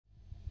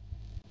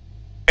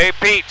Hey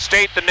Pete,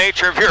 state the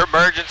nature of your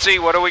emergency.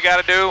 What do we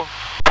got to do?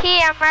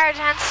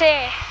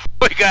 Emergency.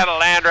 We got to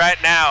land right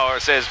now,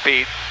 says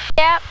Pete.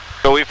 Yep.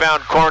 So we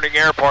found Corning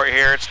Airport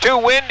here. It's too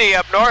windy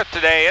up north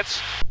today. It's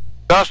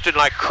gusting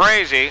like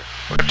crazy.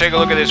 We're going to take a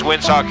look at this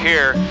windsock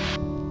here.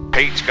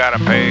 Pete's got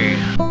to pay.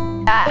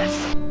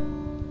 Yes.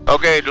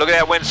 Okay, look at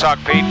that windsock,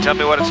 Pete. Tell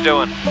me what it's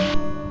doing.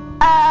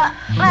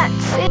 Let's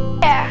see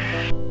here.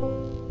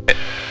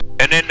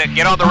 And then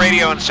get on the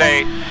radio and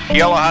say,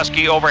 Yellow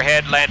Husky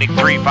overhead landing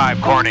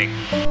 3-5 Corning.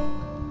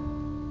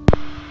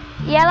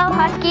 Yellow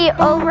Husky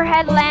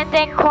overhead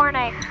landing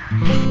Corning.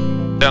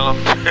 Tell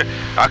them,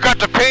 I got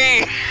to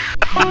pee.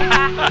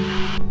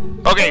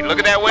 Okay, look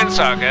at that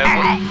windsock.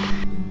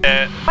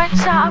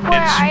 Windsock,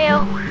 where are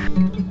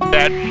you?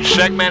 That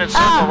segmented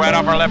circle right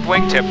off our left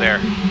wingtip there.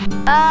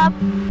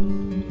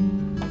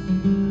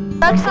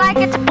 Looks like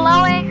it's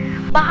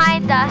blowing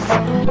behind us.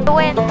 The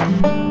wind.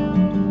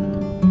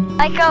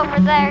 Like over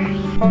there.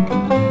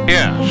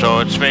 Yeah, so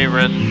it's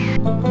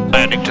favoring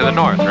landing to the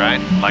north, right?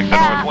 Like the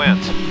north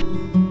winds.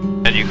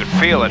 And you can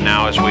feel it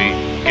now as we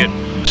get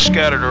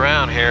scattered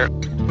around here.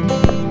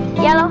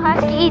 Yellow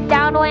Husky,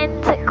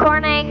 downwind,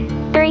 Corning,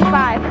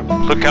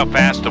 3-5. Look how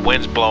fast the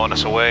wind's blowing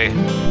us away.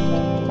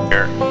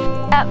 Here.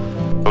 Yep.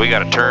 We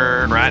gotta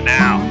turn right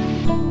now.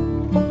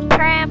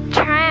 Trim.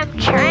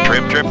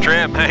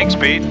 Trim. Thanks,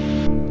 Pete.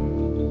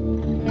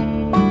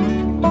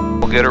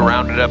 We'll get her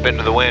rounded up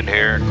into the wind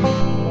here.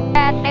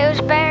 Bad news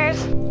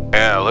bears.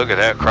 Yeah, look at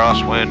that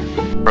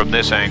crosswind from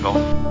this angle.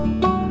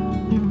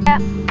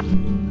 Yep.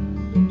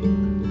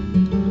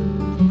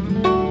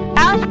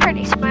 That was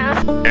pretty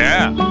smooth.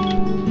 Yeah.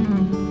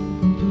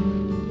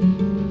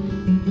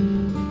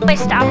 It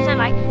stops in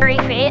like 3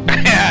 feet.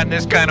 Yeah, in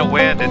this kind of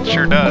wind, it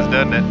sure does,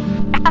 doesn't it?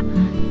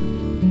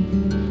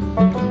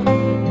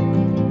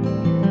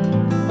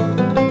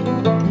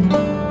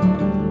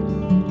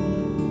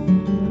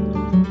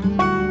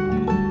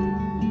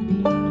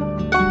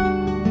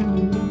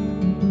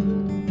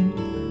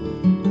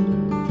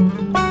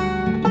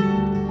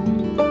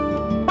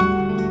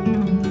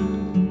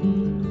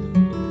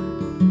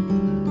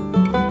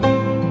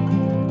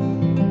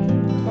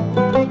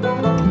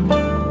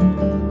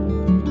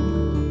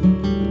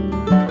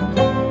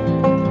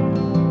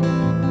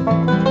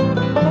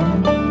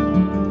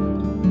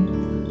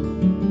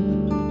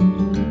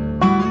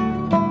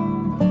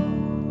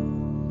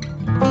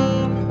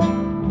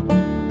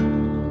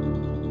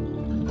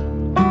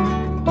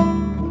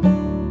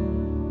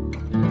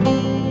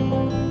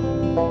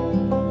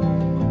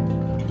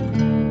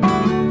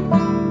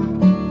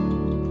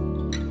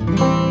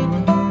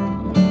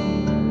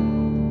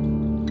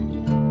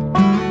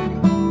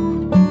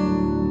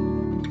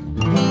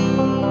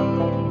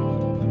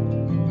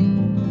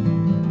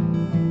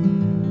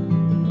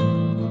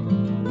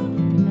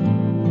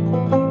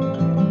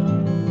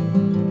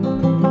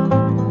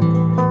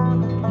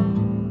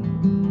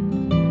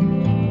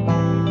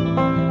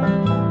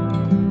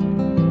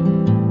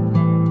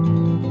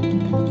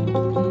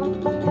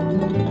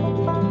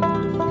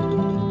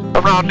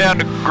 Coming on down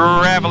to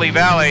Gravelly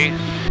Valley,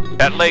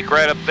 that lake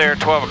right up there,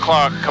 12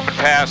 o'clock, coming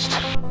past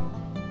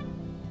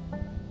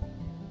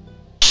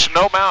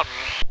Snow Mountain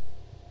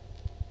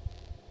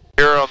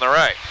here on the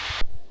right.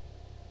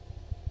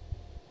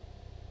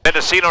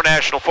 Mendocino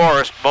National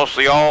Forest,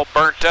 mostly all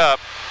burnt up.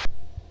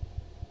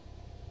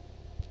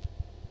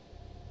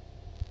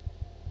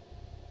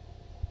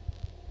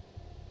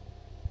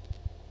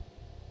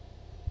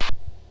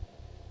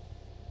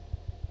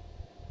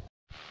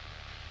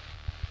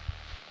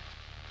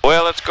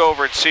 Well, let's go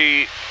over and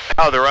see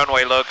how the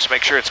runway looks,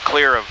 make sure it's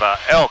clear of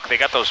elk. They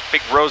got those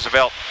big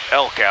Roosevelt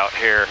elk out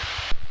here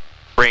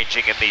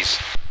ranging in these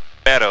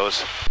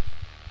meadows.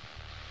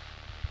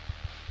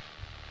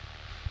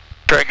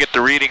 Try and get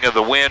the reading of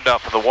the wind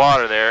off of the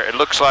water there. It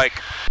looks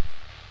like,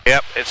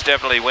 yep, it's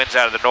definitely winds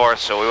out of the north,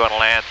 so we want to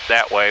land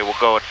that way. We'll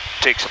go and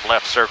take some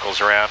left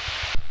circles around.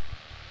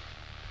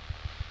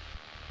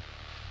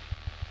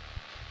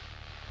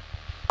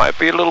 Might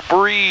be a little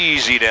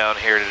breezy down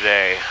here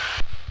today.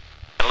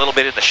 A little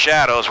bit in the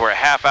shadows. We're a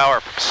half hour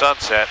from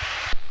sunset.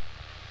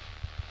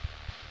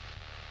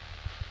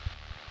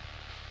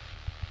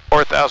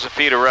 4,000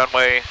 feet of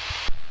runway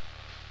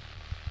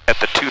at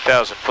the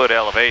 2,000 foot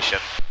elevation.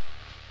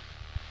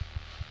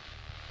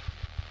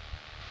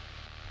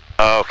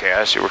 Okay,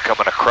 I see we're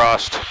coming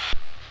across.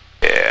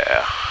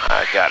 Yeah,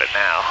 I got it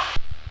now.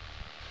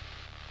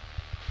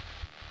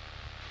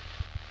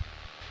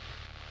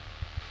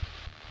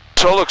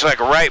 So it looks like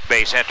a right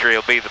base entry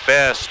will be the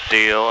best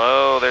deal.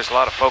 Oh, there's a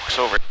lot of folks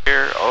over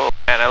here. Oh,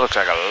 man, that looks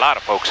like a lot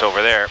of folks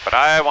over there. But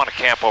I want to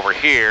camp over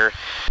here,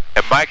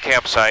 and my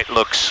campsite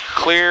looks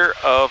clear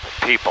of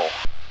people.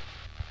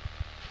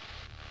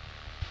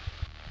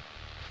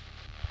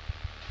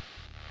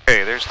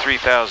 Okay, there's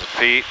 3,000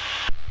 feet,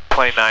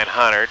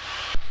 2,900.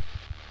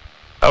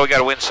 Oh, we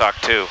got a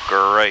windsock too.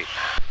 Great.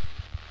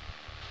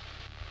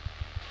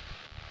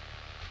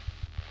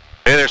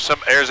 Hey, there's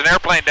an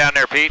airplane down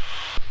there, Pete.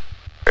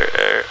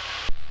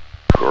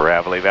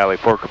 Gravelly Valley,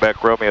 Port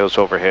Quebec, Romeo's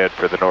overhead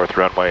for the north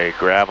runway,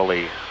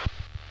 Gravelly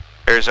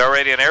There's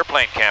already an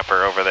airplane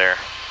camper over there.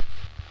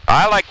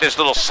 I like this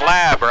little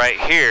slab right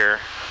here.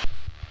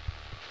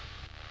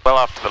 Well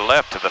off to the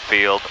left of the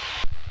field.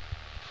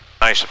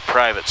 Nice and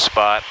private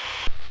spot.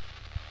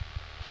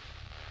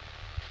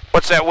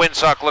 What's that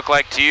windsock look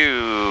like to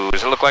you?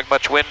 Does it look like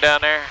much wind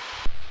down there?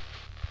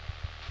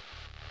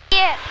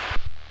 Yeah.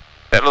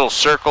 That little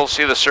circle,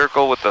 see the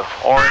circle with the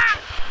orange?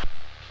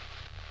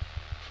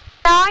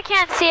 No, I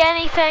can't see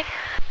anything.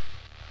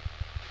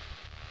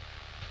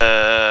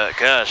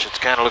 Gosh, it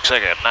kind of looks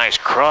like a nice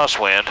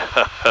crosswind.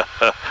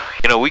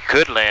 You know, we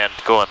could land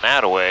going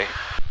that way.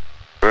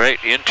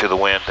 Right into the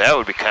wind. That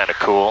would be kind of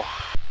cool.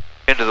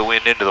 Into the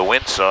wind, into the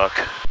windsock.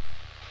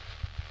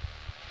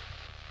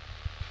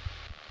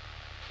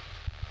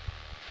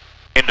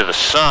 Into the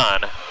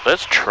sun.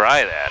 Let's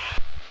try that.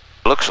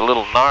 Looks a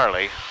little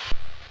gnarly.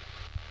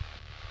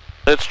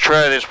 Let's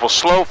try this. We'll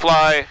slow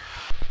fly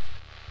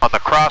on the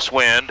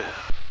crosswind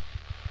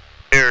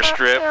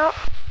airstrip,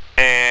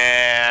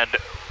 and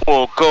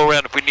we'll go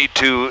around if we need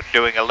to,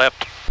 doing a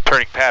left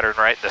turning pattern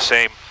right in the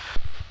same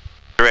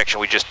direction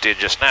we just did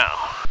just now.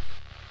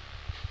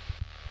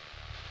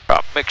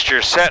 Prop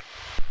mixture set.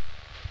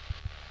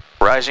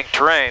 Rising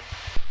terrain.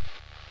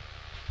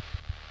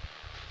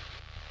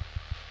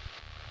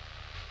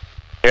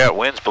 Yeah,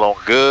 wind's blowing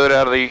good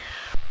out of the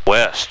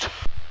west.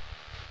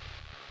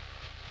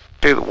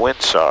 Do the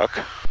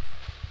windsock.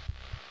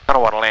 I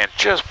don't want to land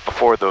just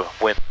before the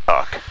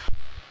windsock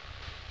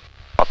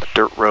on the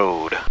dirt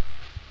road.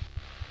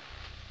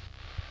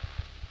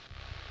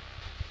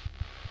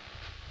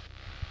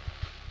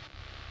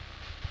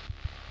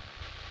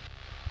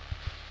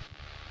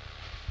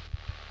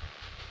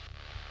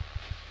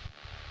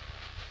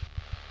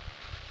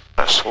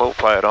 I slow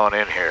fly it on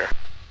in here.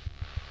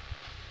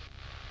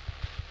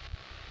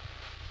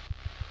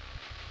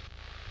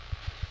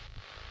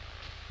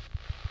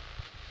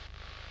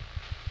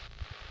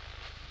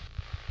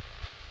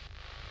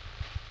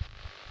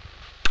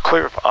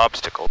 Clear of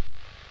obstacles.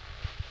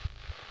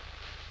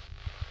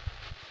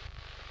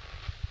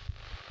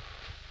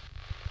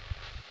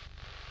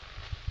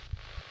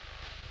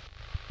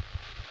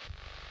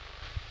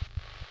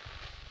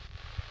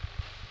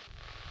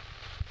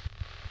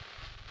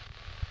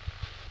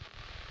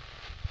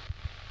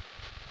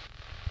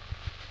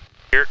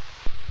 Here.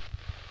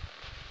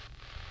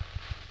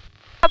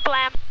 A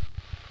blam.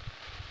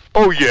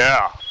 Oh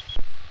yeah.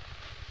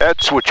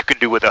 That's what you can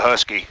do with a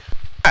Husky.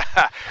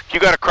 You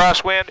got a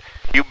crosswind,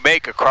 you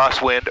make a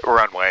crosswind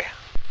runway.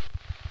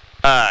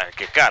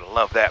 You gotta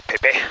love that,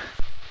 Pippi.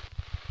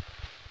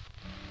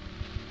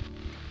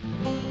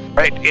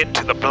 Right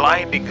into the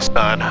blinding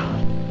sun.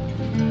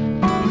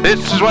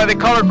 This is why they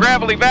call her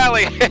Gravelly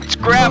Valley. It's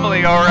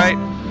gravelly, all right.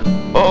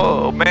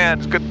 Oh man,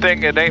 it's a good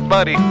thing it ain't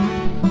muddy.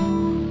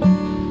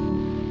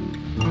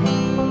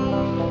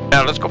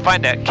 Now let's go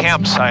find that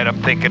campsite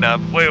I'm thinking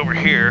of, way over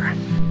here.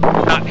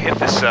 Not hit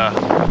this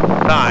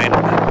sign.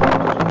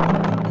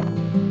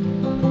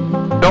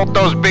 Don't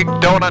those big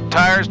donut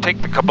tires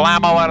take the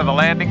kablamo out of the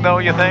landing though,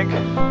 you think?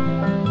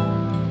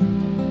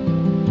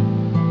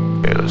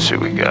 Okay, let's see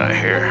what we got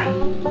here.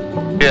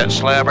 Yeah,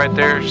 slab right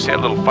there. See that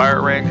little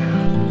fire ring?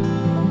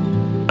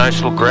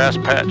 Nice little grass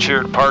patch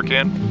here to park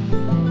in.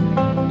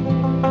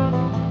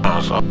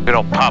 Oh, so we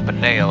don't pop a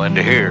nail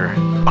into here.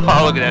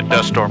 Oh, look at that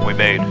dust storm we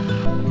made.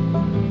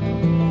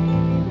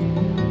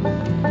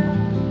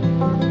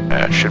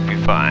 That should be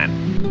fine.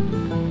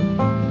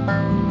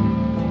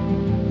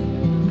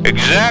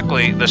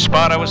 Exactly the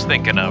spot I was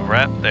thinking of,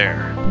 right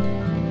there.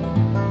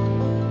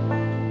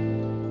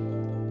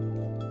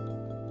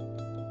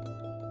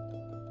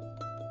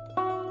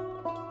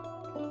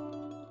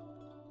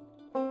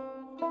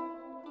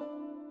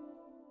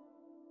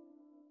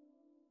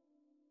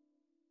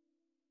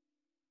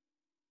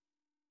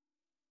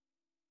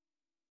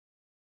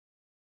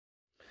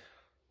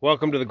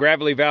 Welcome to the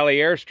Gravelly Valley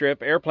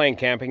Airstrip, airplane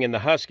camping in the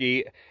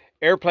Husky.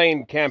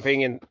 Airplane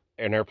camping in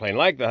an airplane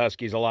like the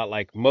Husky is a lot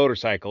like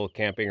motorcycle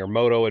camping or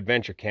moto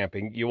adventure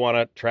camping. You want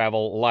to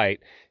travel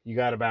light. You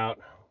got about,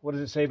 what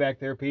does it say back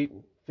there, Pete?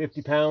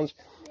 50 pounds?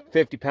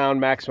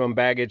 50-pound maximum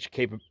baggage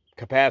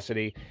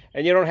capacity.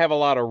 And you don't have a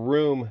lot of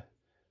room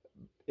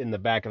in the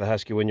back of the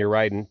Husky when you're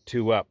riding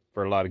two up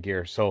for a lot of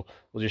gear. So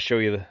we'll just show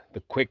you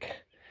the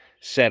quick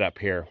setup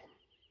here.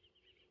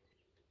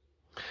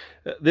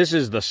 This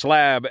is the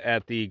slab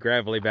at the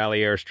Gravelly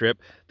Valley Airstrip.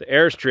 The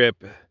airstrip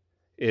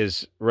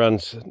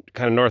runs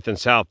kind of north and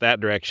south that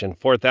direction,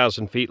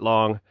 4,000 feet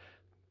long,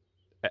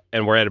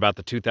 and we're at about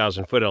the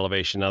 2,000 foot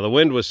elevation. Now the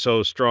wind was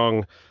so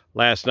strong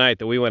last night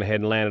that we went ahead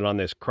and landed on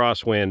this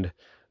crosswind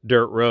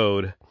dirt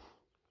road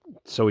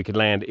so we could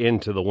land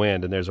into the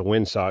wind, and there's a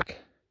windsock,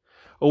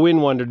 a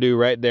wind wonder do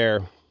right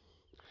there.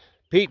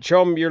 Pete,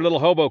 show them your little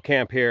hobo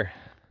camp here.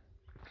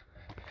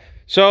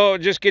 So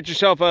just get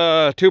yourself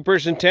a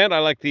two-person tent. I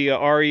like the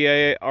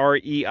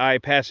REI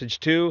Passage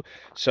 2,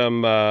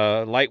 some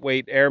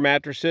lightweight air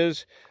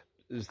mattresses.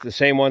 It's the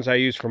same ones I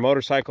use for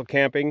motorcycle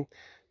camping,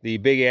 the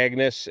Big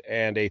Agnes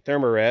and a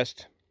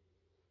Thermarest,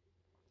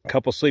 a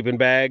couple sleeping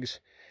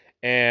bags,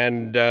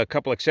 And a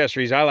couple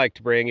accessories I like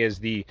to bring is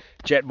the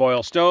jet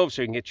boil stove,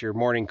 so you can get your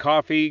morning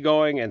coffee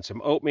going, and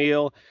some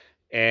oatmeal,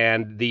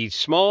 and the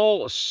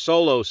small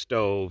solo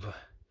stove.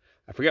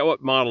 I forget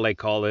what model they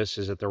call this.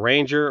 Is it the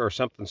Ranger or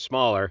something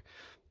smaller?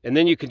 And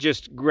then you can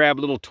just grab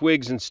little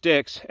twigs and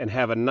sticks and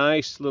have a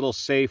nice little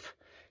safe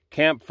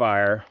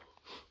campfire,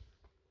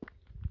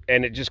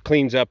 and it just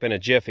cleans up in a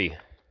jiffy.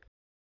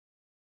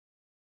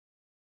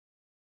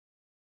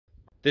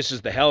 This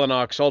is the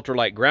Helinox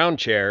Ultralight ground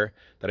chair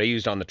that I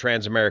used on the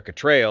Transamerica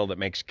Trail that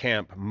makes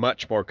camp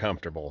much more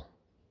comfortable.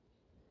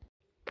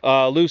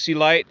 Lucy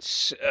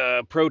lights,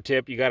 pro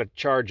tip, you got to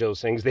charge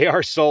those things. They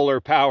are solar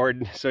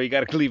powered, so you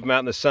got to leave them out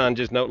in the sun.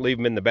 Just don't leave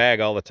them in the bag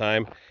all the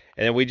time.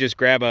 And then we just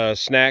grab a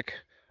snack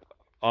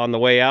on the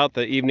way out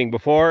the evening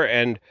before,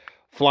 and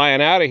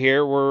flying out of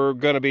here, we're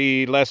going to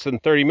be less than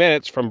 30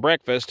 minutes from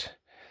breakfast.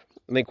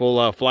 I think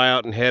we'll fly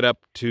out and head up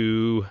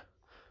to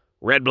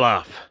Red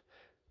Bluff.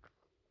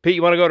 Pete,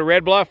 you want to go to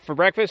Red Bluff for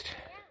breakfast? Yeah.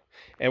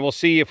 And we'll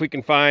see if we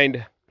can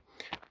find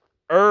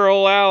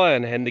Earl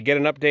Allen and to get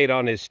an update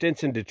on his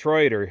Stinson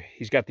Detroiter.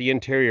 He's got the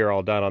interior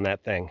all done on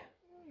that thing.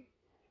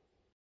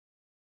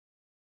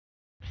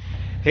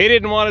 He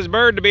didn't want his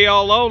bird to be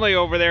all lonely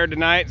over there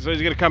tonight, so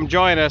he's going to come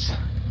join us.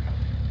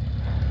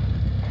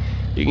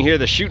 You can hear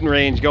the shooting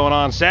range going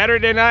on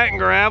Saturday night in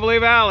Gravelly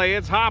Valley.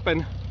 It's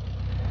hopping.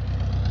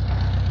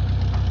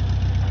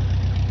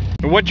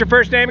 And what's your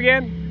first name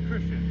again?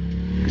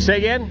 Christian. Say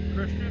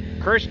again?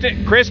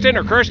 Christian. Kristen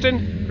or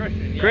Kirsten?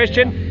 Christian. Yeah,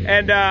 Christian.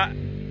 Yeah.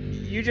 And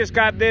you just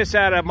got this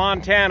out of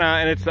Montana,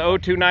 and it's the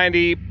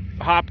 0290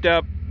 hopped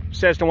up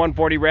Cessna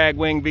 140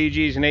 Ragwing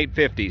VGs and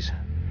 850s.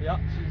 Yep,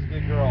 she's a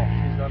good girl.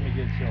 She's done me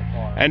good so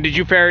far. And did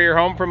you ferry her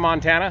home from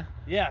Montana?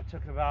 Yeah, it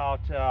took about,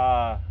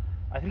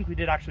 I think we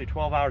did actually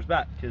 12 hours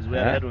back because we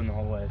had a headwind the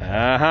whole way.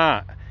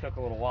 So took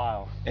a little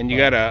while. And you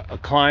got a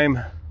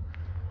climb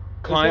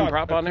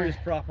prop on there? There's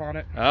prop on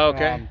it. Oh,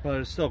 okay.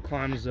 But it still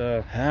climbs.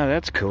 Oh,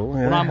 that's cool.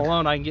 Yeah. When I'm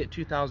alone, I can get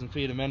 2,000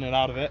 feet a minute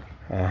out of it.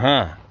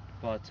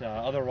 But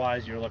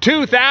otherwise, you're looking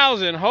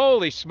 2,000.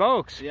 Holy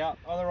smokes! Yeah.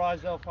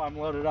 Otherwise, though, if I'm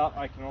loaded up,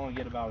 I can only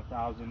get about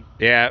 1,000.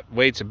 Yeah,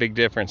 weight's a big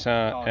difference,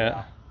 huh? Oh,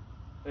 yeah.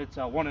 It's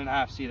a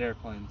 1.5 seat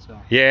airplane, so.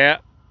 Yeah.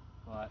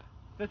 But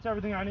fits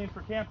everything I need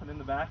for camping in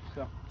the back.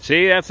 So.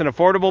 See, that's an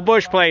affordable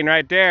bush plane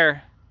right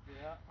there.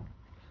 Yeah.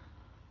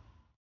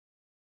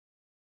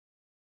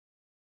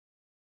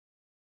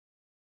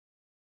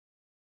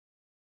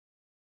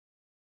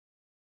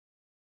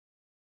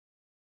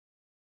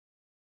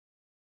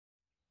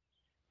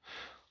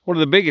 One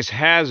of the biggest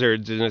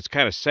hazards, and it's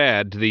kind of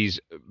sad, to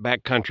these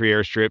backcountry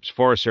airstrips,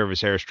 Forest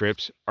Service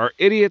airstrips, are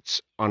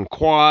idiots on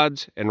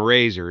quads and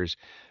razors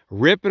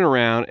ripping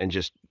around and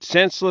just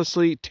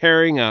senselessly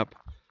tearing up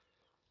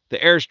the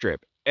airstrip.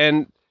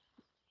 And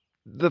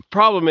the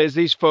problem is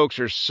these folks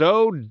are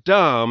so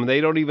dumb,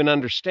 they don't even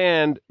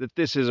understand that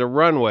this is a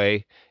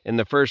runway in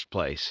the first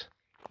place.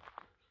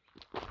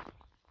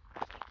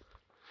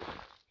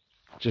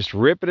 Just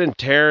ripping and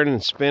tearing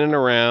and spinning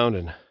around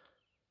and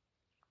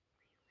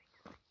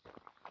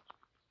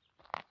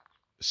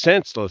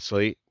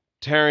senselessly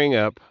tearing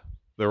up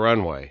the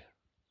runway,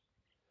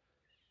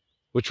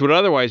 which would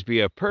otherwise be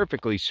a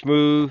perfectly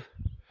smooth,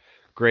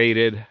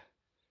 graded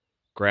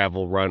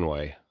gravel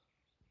runway.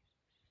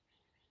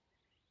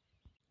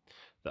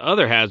 The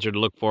other hazard to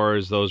look for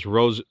is those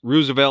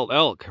Roosevelt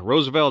elk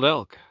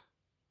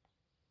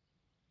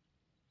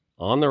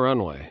on the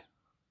runway.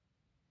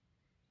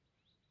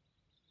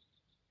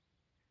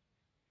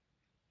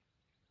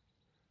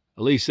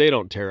 At least they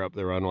don't tear up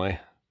the runway.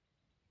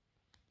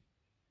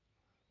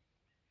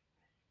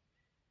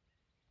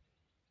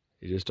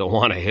 You just don't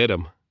want to hit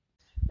them.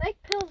 Lake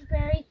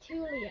Pillsbury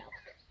Tule elk.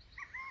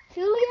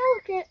 Tule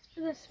elk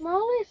are the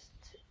smallest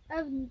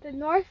of the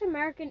North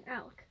American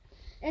elk,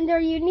 and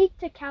are unique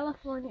to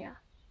California.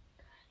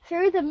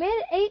 Through the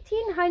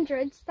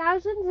mid-1800s,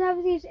 thousands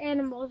of these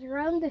animals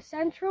roamed the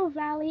Central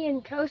Valley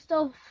and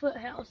coastal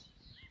foothills.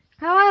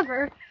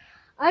 However,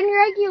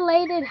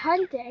 unregulated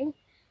hunting,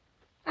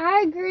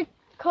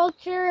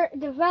 agriculture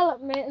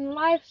development, and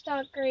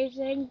livestock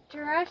grazing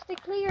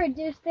drastically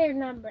reduced their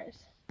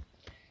numbers.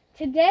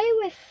 Today,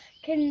 with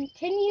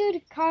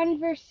continued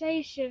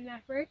conservation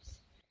efforts...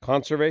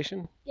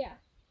 Conservation? Yeah.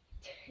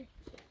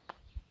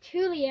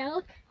 Tule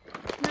elk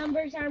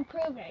numbers are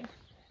improving.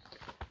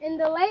 In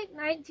the late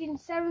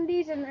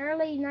 1970s and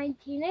early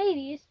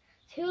 1980s,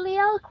 Tule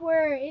elk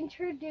were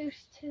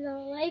introduced to the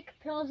Lake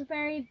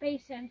Pillsbury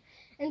Basin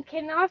and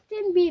can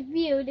often be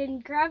viewed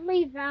in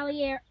Gravelly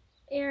Valley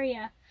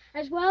area,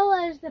 as well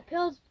as the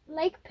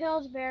Lake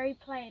Pillsbury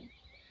Plain,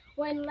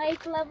 when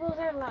lake levels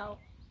are low.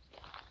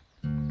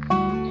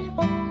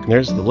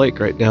 There's the lake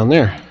right down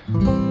there.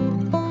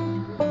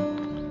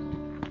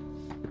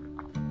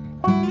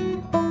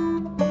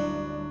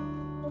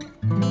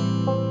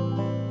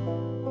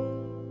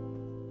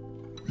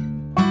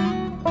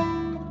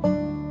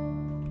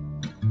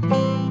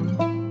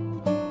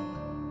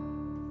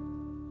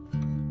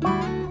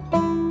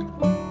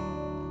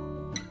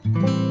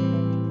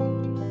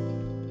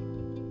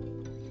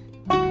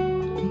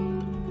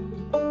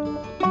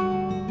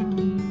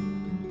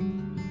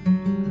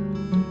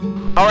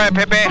 All right,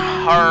 Pepe,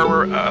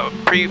 our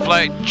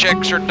pre-flight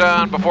checks are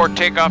done. Before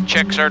takeoff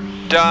checks are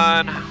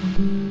done.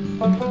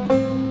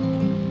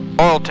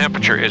 Oil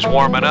temperature is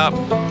warming up.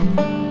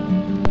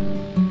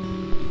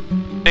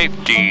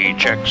 Safety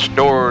checks,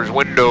 doors,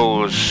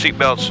 windows,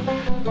 seatbelts.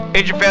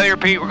 Engine failure,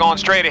 Pete, we're going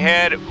straight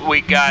ahead.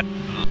 We got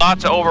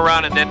lots of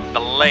overrun and then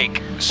the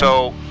lake.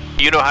 So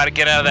you know how to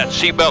get out of that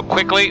seatbelt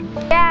quickly?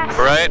 Yes.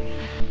 Right?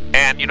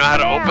 And you know how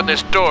to open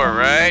this door,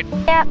 right?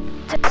 Yep.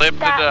 Lift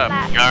it up,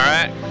 all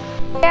right?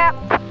 Yep.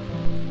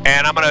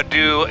 And I'm gonna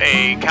do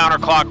a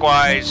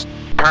counterclockwise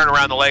turn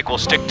around the lake. We'll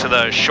stick to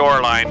the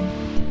shoreline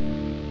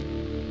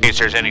in case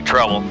there's any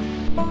trouble.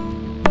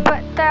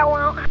 But that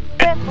won't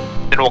happen.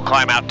 Then we'll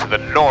climb out to the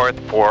north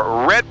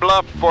for Red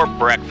Bluff for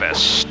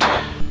breakfast.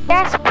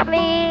 Yes,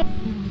 please.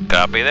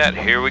 Copy that,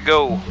 here we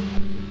go.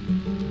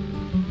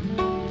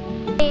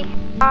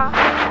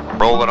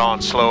 Roll it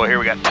on slow, here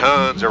we got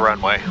tons of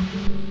runway.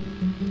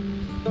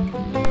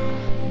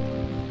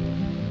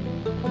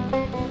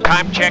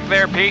 Time check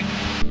there, Pete?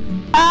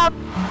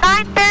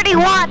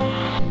 9:31.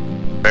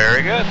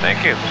 Very good,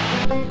 thank you.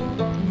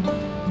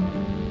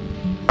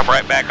 I'm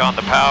right back on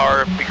the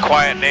power. Be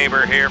quiet,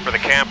 neighbor, here for the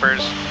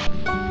campers.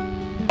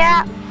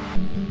 Yeah.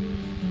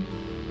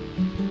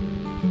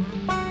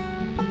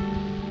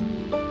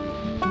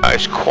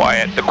 Nice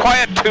quiet. The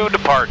Quiet 2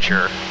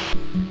 departure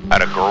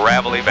out of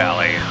Gravelly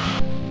Valley.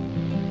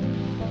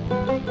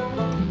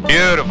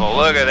 Beautiful,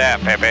 look at that,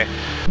 Pepe.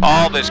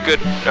 All this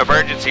good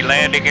emergency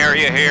landing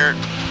area here.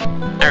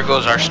 There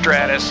goes our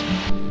Stratus.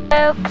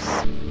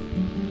 Oops.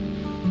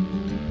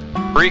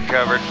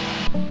 Recovered.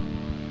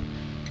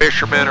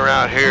 Fishermen are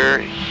out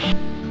here.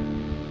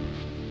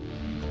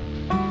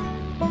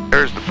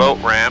 There's the boat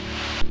ramp.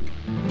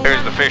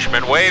 There's the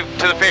fishermen. Wave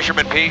to the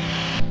fishermen, Pete.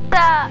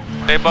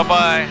 Say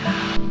bye-bye.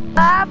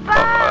 Bye-bye.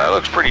 That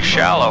looks pretty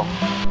shallow.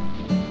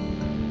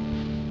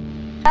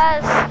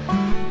 Yes.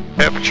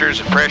 Temperatures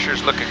and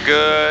pressures looking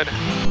good.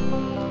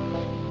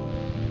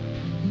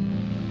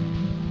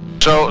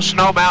 So,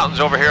 Snow Mountain's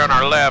over here on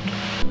our left.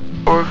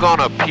 We're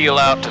gonna peel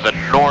out to the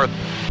north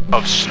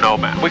of Snow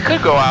Mountain. We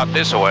could go out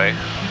this way,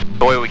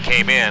 the way we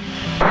came in.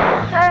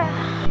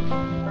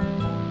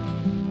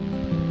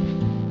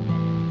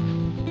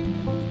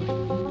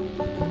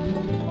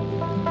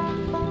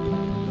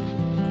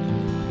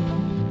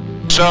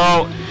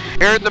 So,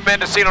 here in the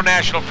Mendocino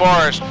National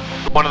Forest,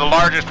 one of the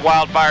largest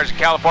wildfires in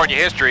California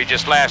history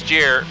just last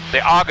year,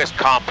 the August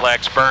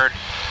complex burned,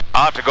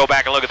 I'll have to go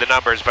back and look at the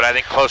numbers, but I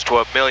think close to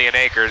 1 million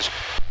acres.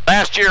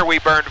 Last year we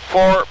burned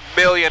 4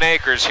 million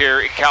acres here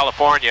in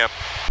California.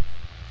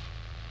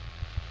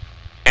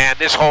 And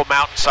this whole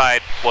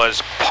mountainside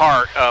was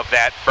part of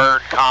that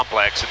burned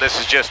complex. And this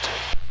is just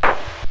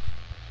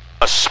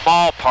a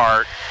small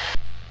part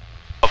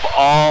of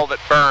all that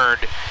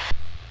burned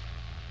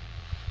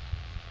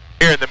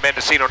here in the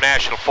Mendocino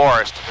National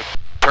Forest.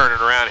 Turning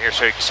around here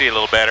so you can see a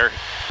little better.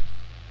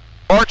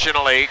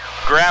 Fortunately,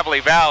 Gravelly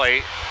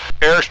Valley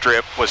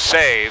Airstrip was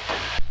saved.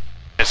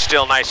 It's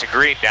still nice and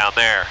green down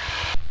there.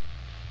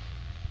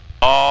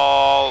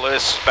 All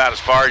this about as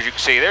far as you can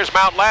see. There's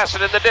Mount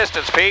Lassen in the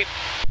distance, Pete.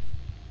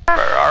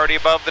 We're already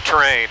above the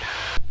terrain.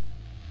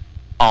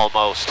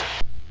 Almost.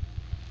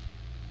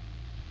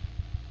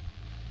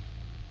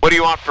 What do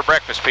you want for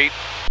breakfast, Pete?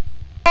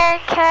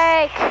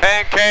 Pancake.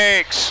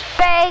 Pancakes.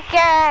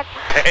 Bacon.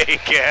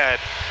 Bacon.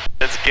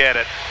 Let's get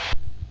it.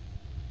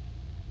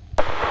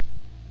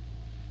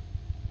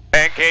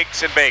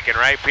 Pancakes and bacon,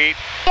 right, Pete?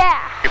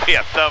 Yeah. Give me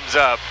a thumbs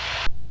up.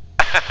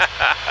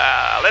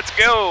 Let's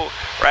go.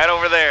 Right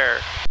over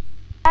there.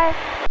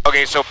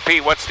 Okay, so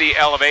Pete, what's the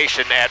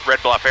elevation at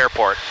Red Bluff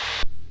Airport?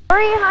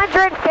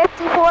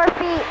 354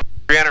 feet.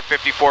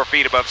 354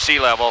 feet above sea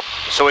level.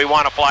 So we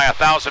want to fly a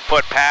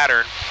 1,000-foot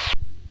pattern.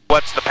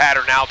 What's the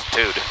pattern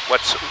altitude?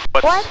 What's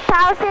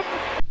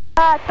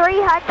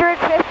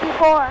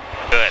 1,354.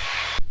 Good.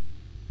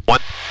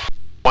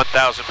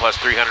 1,000 plus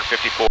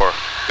 354.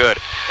 Good.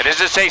 And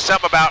does it say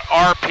something about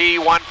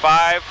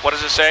RP15? What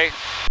does it say?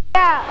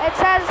 Yeah, it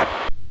says,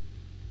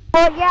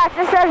 well, yeah, it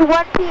just says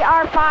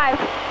 1PR5.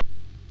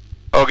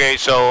 Okay,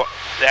 so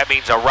that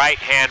means a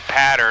right-hand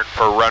pattern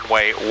for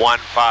runway 15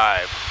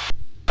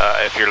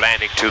 if you're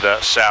landing to the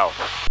south,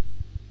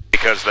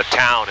 because the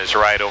town is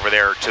right over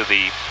there to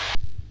the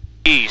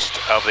east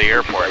of the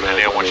airport, and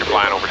they don't want you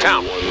flying over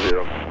town.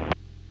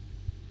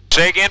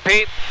 Say again,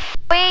 Pete?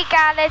 We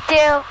gotta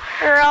do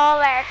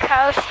roller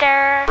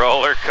coaster.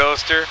 Roller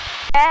coaster?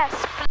 Yes,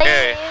 please.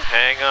 Okay,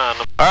 hang on.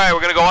 All right, we're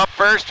going to go up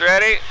first.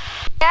 Ready?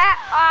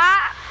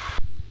 Yeah,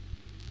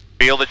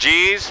 Feel the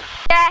G's?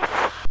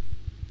 yes,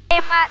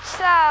 very much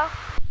so.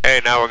 Okay,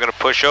 now we're going to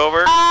push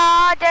over.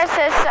 Oh, this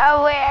is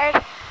so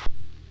weird.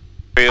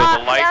 Feel the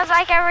light. Feels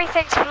like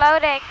everything's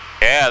floating.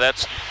 Yeah,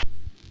 that's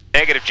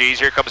negative G's.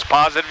 Here comes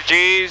positive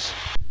G's.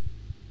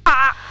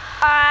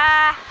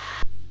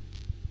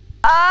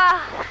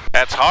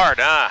 That's hard,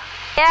 huh?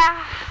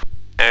 Yeah.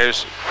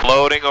 There's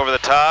floating over the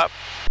top.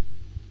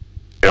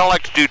 You don't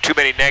like to do too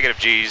many negative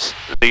G's.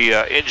 The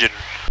engine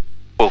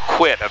will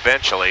quit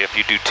eventually if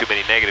you do too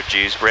many negative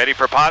G's. Ready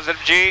for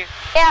positive G?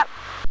 Yep.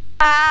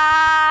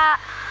 Now,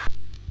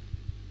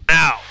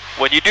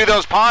 when you do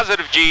those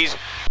positive G's,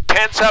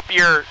 tense up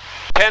your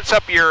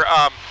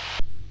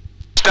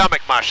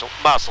stomach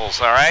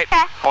muscles, all right?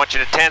 I want you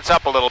to tense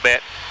up a little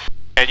bit,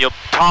 and you'll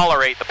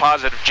tolerate the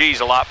positive G's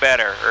a lot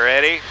better.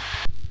 Ready?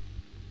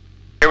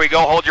 Here we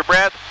go. Hold your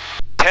breath.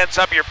 Tense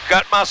up your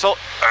gut muscle.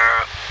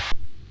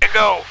 And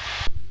go.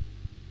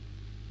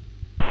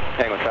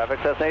 Tango traffic,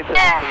 Cessna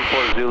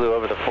 874 Zulu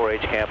over the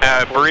 4H camp.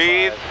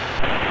 Breathe.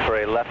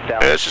 For a left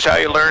down. This is how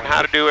you learn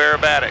how to do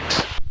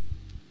aerobatics.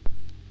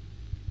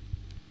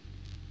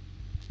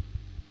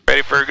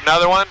 Ready for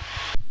another one?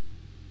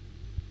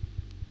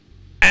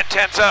 And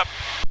tense up.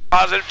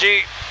 Positive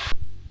G.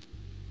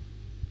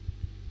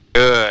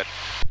 Good.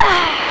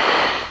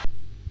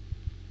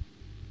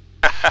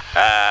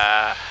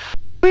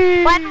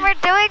 When we're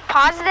doing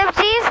positive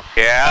G's,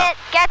 Yeah. it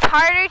gets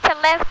harder to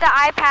lift the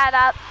iPad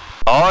up.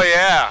 Oh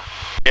yeah.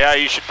 Yeah,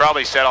 you should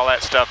probably set all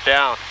that stuff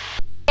down.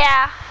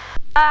 Yeah.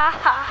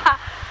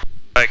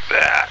 Like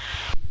that.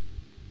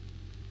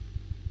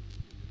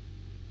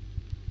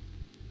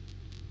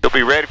 You'll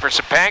be ready for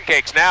some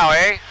pancakes now,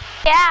 eh?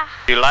 Yeah.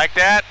 You like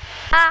that?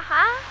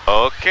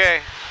 Uh-huh.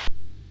 Okay.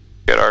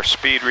 Get our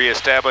speed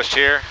reestablished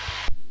here.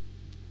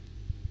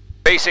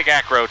 Basic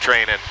acro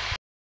training.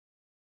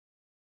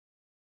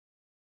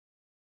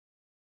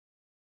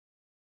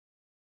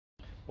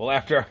 Well,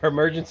 after our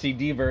emergency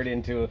divert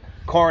into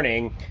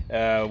Corning,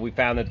 we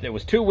found that it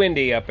was too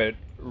windy up at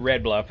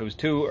Red Bluff. It was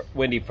too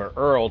windy for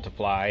Earl to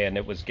fly, and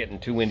it was getting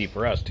too windy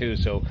for us too,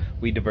 so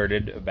we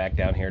diverted back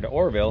down here to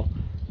Orville.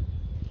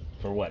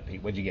 For what,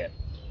 Pete? What'd you get?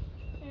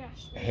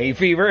 Yes. Hay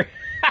fever?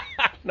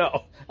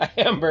 No, a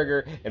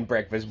hamburger and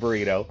breakfast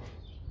burrito.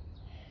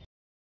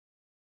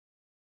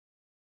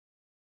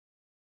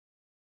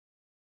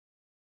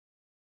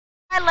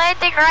 We're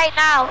landing right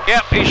now.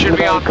 Yep, he should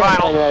be on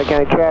final.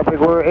 County traffic,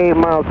 we're 8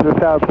 miles to the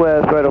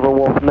southwest, right over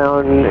Wolf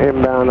Mountain,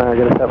 inbound,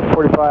 gonna stop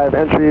 45,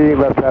 entry,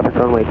 left traffic,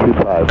 runway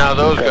 25. Now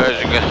those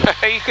guys are good.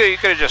 you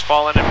could have just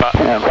fallen in.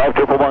 And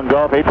 5111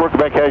 Golf, 8 work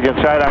back edge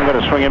inside, I'm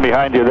gonna swing in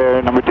behind you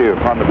there, number 2,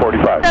 on the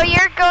 45. So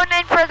you're going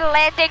in for the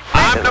landing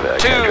first? I'm number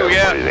 2,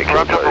 yeah. We're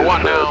up number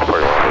 1 now.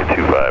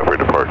 25 for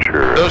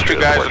departure. Those two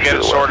guys will get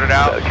it sorted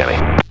out.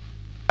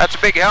 That's a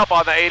big help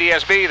on the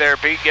ADSB there,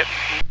 Pete, getting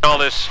all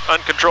this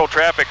uncontrolled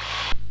traffic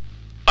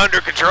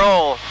under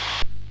control.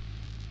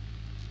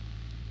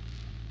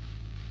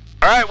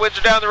 All right, winds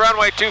are down the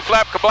runway, 2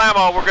 flap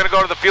kablamo. We're going to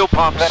go to the fuel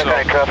pumps. So.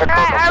 Alright,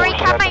 are we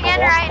coming in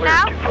right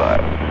now?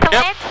 To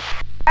land?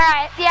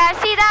 Alright, yeah, I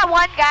see that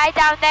one guy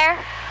down there.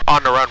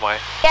 On the runway.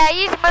 Yeah,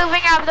 he's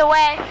moving out of the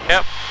way.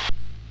 Yep.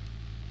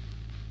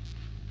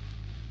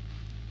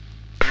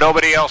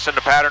 Nobody else in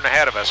the pattern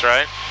ahead of us,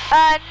 right?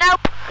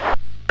 Nope.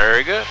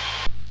 Very good.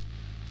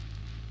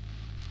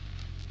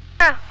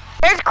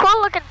 There's a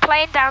cool looking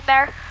plane down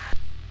there.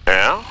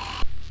 Yeah.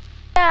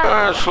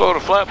 Yeah. Slow to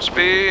flap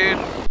speed.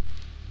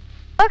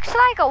 Looks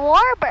like a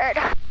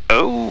warbird.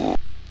 Oh.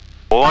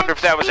 I wonder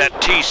if that was that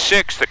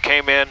T6 that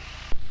came in.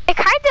 It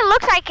kind of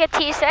looks like a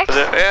T6.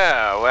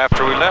 Yeah,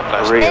 after we left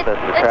last night.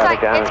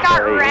 It's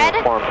got red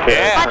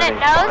Yeah. on its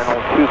nose.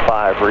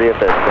 25,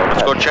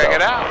 Let's go check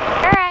it out.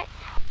 Alright.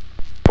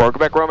 For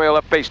Quebec Romeo,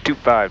 left base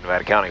 25,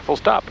 Nevada County, full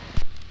stop.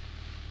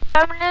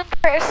 Coming in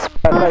for a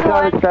smooth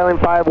one. Skyline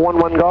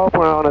 511 Golf,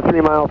 we're on a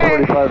 3 mile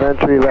 45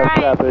 entry, left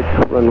traffic,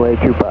 runway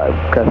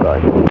 25, crest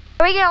line.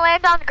 Are we gonna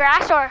land on the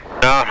grass or?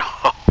 No.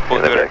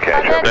 We're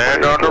gonna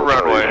land on the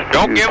runway.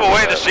 Don't give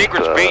away the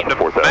secrets, Pete. The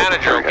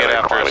manager will get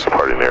after us.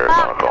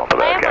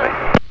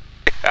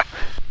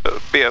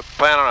 Be a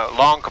plan on a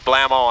long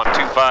kablamo on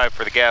 2.5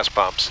 for the gas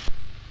pumps.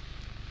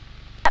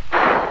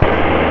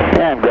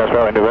 And Grass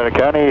Valley, Nevada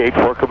County,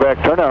 84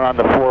 Quebec, turn on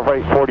the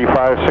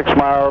 445, 6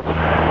 miles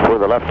for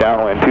the left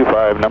downwind,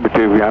 25, number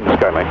 2 behind the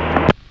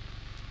skyline.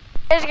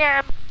 It's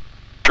gonna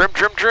Trim.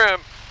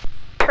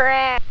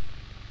 trim.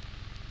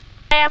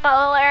 Ammo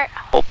alert.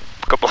 Oh,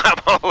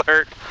 kablamo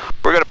alert.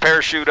 We're gonna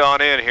parachute on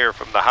in here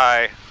from the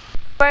high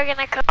We're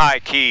gonna come.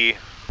 key.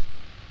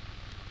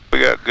 We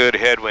got good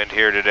headwind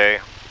here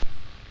today.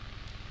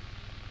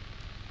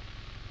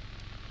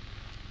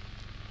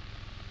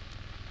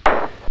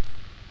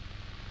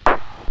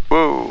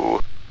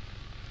 Whoa.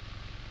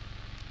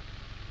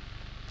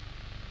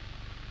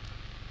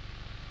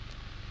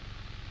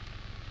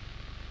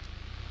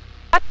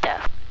 What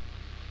the?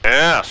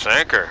 Yeah,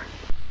 sinker.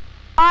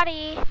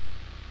 Body.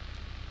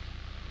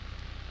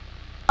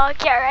 Oh,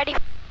 get ready.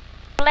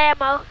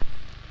 Blammo.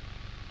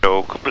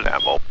 No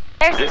kablamo.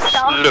 There's the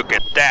stuff. Look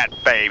at that,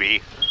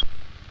 baby.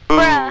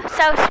 Bruh,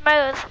 so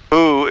smooth.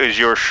 Who is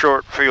your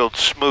short field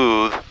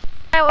smooth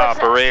It was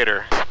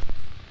operator?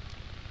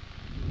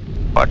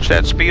 Watch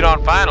that speed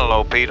on final,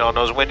 though, Pete, on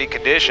those windy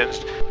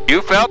conditions.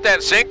 You felt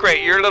that sink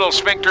rate. Your little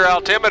sphincter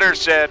altimeter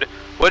said,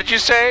 what did you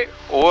say?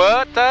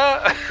 What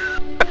the?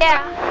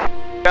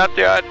 Yeah. Got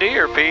the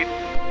idea, Pete.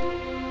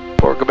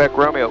 For Quebec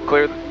Romeo,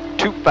 clear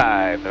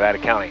 2.5, Nevada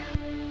County.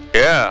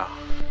 Yeah.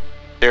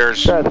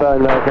 There's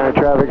Nevada County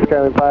traffic,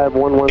 Skyline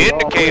 511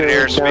 indicated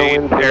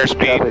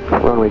airspeed,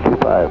 runway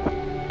 25.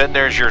 Then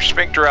there's your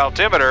sphincter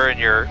altimeter and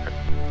your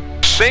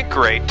sync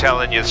rate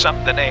telling you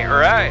something ain't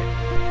right.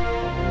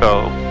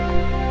 So,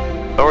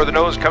 lower the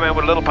nose, come in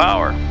with a little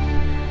power.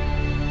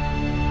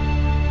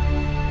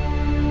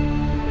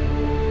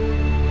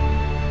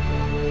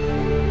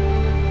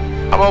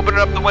 I'm opening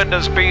up the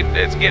windows, Pete.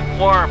 It's getting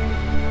warm.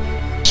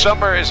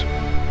 Summer is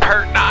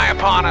hurt nigh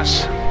upon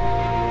us.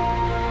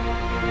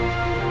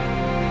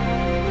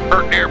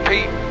 Hurt near,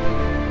 Pete.